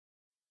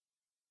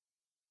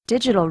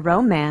Digital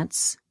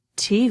Romance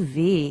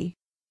TV.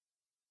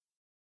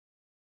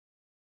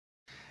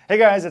 Hey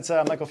guys, it's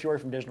Michael Fiore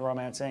from Digital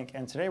Romance Inc.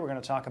 And today we're going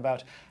to talk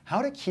about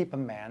how to keep a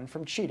man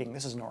from cheating.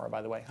 This is Nora,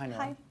 by the way. Hi,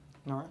 Nora. Hi.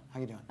 Nora, how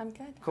you doing? I'm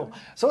good. Cool.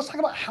 So let's talk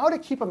about how to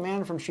keep a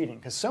man from cheating,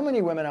 because so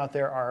many women out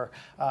there are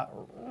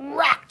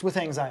racked with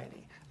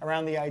anxiety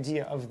around the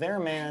idea of their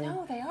man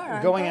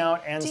going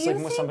out and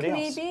sleeping with somebody else.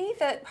 Do you think maybe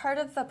that part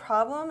of the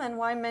problem and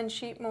why men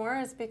cheat more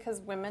is because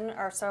women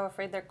are so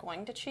afraid they're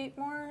going to cheat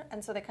more,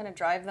 and so they kind of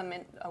drive them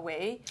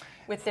away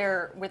with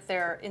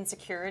their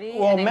insecurity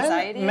and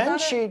anxiety? Men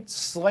cheat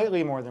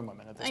slightly more than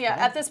women at this point. Yeah,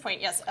 at this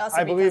point, yes.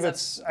 I believe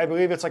it's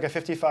like a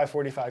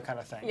 55-45 kind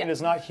of thing. Yeah. It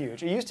is not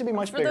huge. It used to be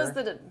much bigger. For those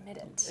that admit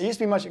it. It used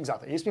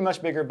to be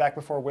much bigger back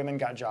before women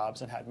got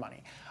jobs and had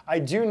money. I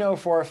do know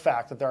for a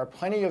fact that there are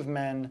plenty of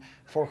men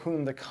for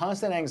whom the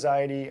constant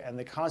anxiety and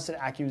the constant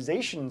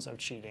accusations of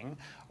cheating,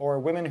 or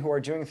women who are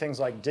doing things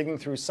like digging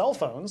through cell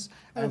phones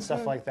and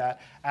stuff like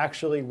that,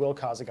 actually will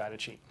cause a guy to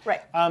cheat.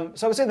 Right.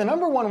 So I would say the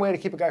number one way to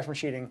keep a guy from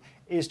cheating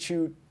is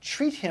to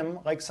treat him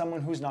like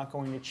someone who's not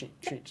going to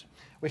cheat,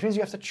 which means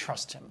you have to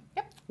trust him,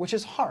 which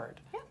is hard.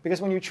 Because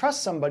when you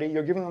trust somebody,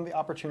 you're giving them the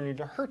opportunity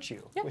to hurt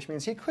you, which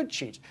means he could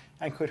cheat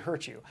and could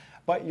hurt you.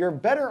 But you're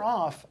better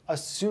off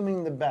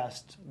assuming the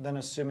best than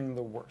assuming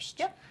the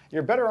worst.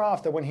 You're better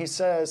off that when he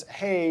says,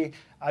 hey,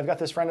 I've got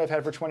this friend I've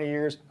had for 20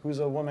 years who's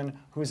a woman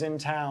who's in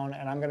town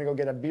and I'm going to go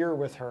get a beer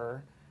with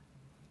her,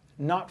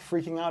 not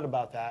freaking out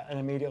about that and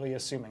immediately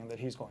assuming that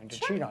he's going to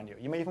cheat on you.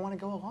 You may even want to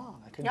go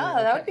along.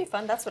 That would be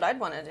fun. That's what I'd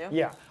want to do.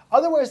 Yeah.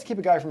 Other ways to keep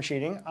a guy from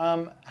cheating,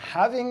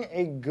 having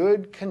a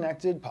good,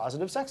 connected,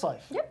 positive sex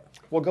life.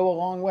 Will go a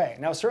long way.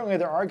 Now, certainly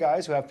there are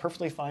guys who have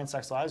perfectly fine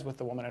sex lives with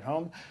the woman at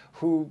home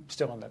who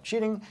still end up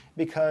cheating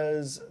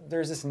because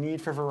there's this need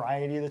for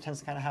variety that tends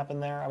to kind of happen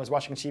there. I was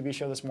watching a TV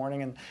show this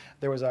morning and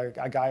there was a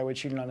guy who had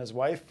cheated on his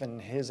wife,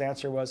 and his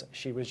answer was,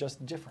 she was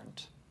just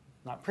different.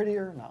 Not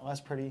prettier, not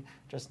less pretty,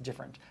 just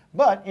different.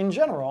 But in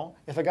general,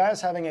 if a guy is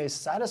having a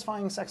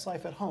satisfying sex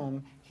life at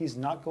home, he's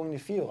not going to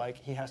feel like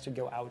he has to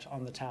go out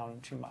on the town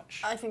too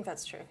much. I think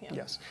that's true, yeah.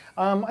 Yes.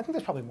 I think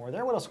there's probably more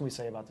there. What else can we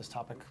say about this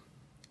topic?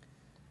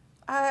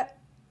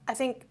 I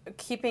think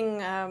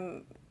keeping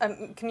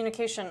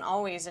communication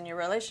always in your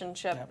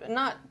relationship,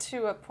 not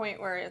to a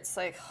point where it's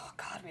like, oh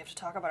God, we have to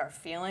talk about our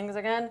feelings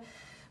again,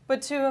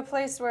 but to a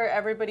place where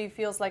everybody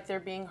feels like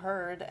they're being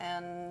heard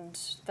and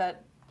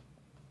that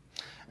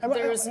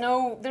there's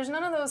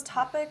none of those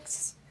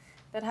topics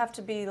that have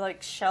to be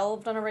like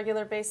shelved on a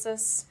regular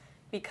basis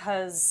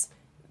because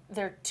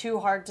they're too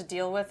hard to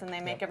deal with and they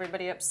make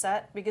everybody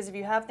upset. Because if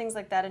you have things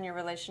like that in your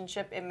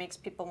relationship, it makes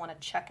people want to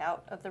check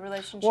out of the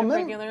relationship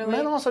regularly.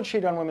 Men also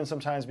cheat on women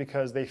sometimes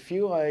because they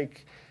feel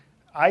like,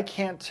 I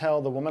can't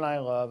tell the woman I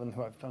love and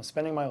who I'm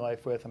spending my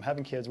life with, I'm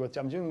having kids with,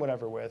 I'm doing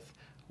whatever with,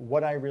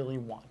 what I really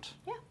want.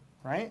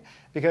 Right?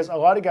 Because a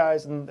lot of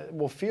guys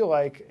will feel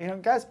like, you know,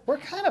 guys, we're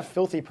kind of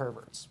filthy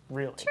perverts,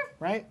 really.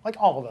 Right? Like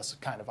all of us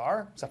kind of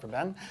are, except for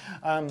Ben.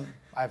 I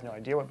have no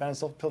idea what Ben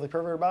is a filthy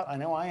pervert about. I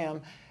know I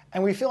am.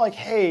 And we feel like,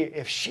 hey,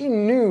 if she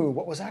knew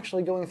what was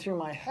actually going through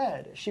my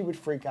head, she would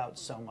freak out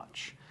so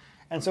much.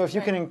 And so if you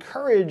can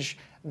encourage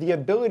the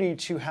ability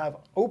to have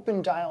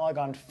open dialogue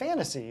on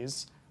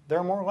fantasies,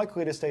 they're more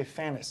likely to stay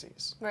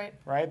fantasies.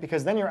 Right?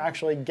 Because then you're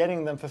actually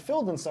getting them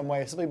fulfilled in some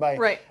way simply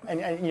by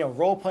and you know,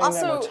 role playing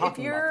them or talking about them. Also, if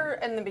you're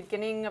in the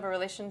beginning of a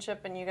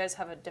relationship and you guys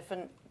have a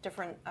different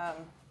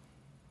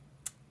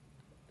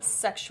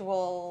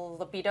sexual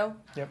libido,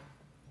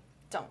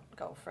 don't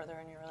go further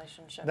in your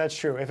relationship. That's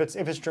true. If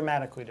it's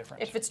dramatically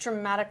different. If it's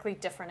dramatically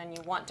different and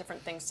you want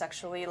different things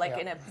sexually, like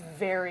in a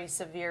very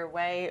severe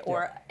way,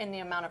 or in the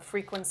amount of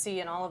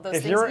frequency and all of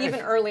those things, even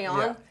early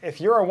on.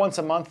 If you're a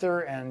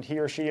once-a-monther and he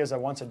or she is a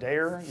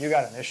once-a-dayer, you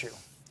got an issue.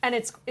 And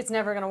it's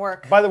never going to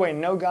work. By the way,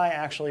 no guy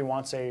actually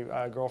wants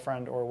a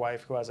girlfriend or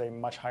wife who has a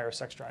much higher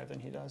sex drive than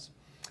he does.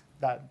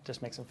 That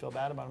just makes him feel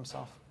bad about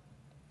himself,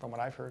 from what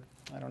I've heard.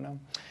 I don't know.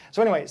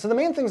 So anyway, so the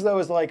main things though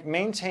is like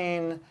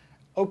maintain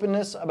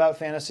openness about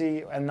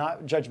fantasy and not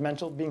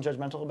being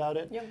judgmental about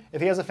it.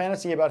 If he has a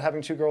fantasy about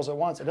having 2 girls at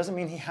once, it doesn't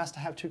mean he has to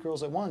have 2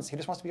 girls at once. He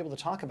just wants to be able to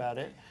talk about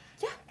it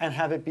and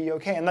have it be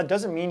okay. And that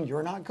doesn't mean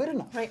you're not good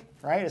enough.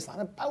 Right? It's not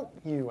about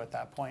you at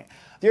that point.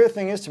 The other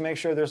thing is to make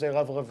sure there's a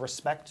level of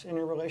respect in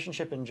your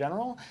relationship in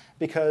general,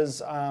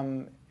 because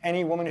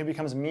any woman who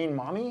becomes mean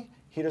mommy,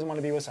 he doesn't want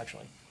to be with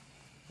sexually.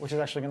 Which is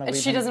actually going to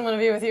lead. She doesn't want to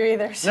be with you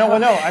either. So.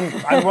 No,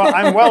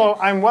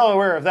 I'm well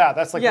aware of that.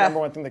 That's like the number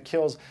one thing that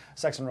kills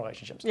sex and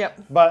relationships.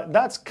 But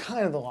that's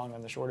kind of the long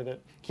and the short of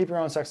it. Keep your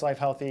own sex life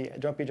healthy.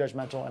 Don't be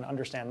judgmental and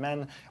understand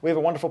men. We have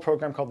a wonderful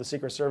program called The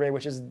Secret Survey,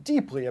 which is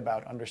deeply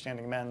about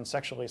understanding men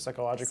sexually,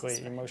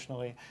 psychologically,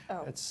 emotionally,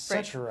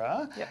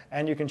 etc.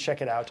 And you can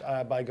check it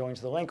out by going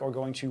to the link or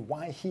going to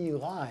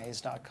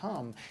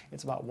whyhelies.com.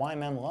 It's about why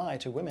men lie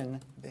to women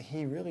that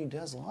he really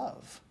does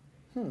love.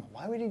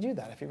 Why would he do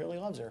that if he really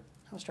loves her?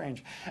 How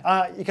strange.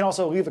 You can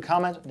also leave a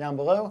comment down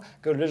below.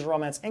 Go to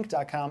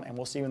digitalromanceinc.com and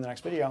we'll see you in the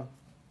next video.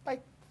 Bye.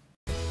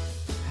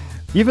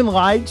 You've been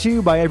lied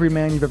to by every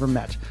man you've ever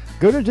met.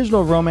 Go to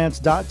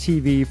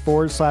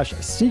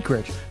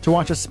digitalromance.tv/secret to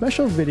watch a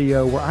special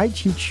video where I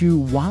teach you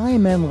why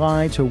men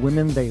lie to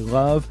women they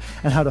love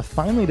and how to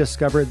finally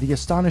discover the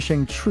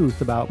astonishing truth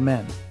about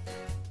men.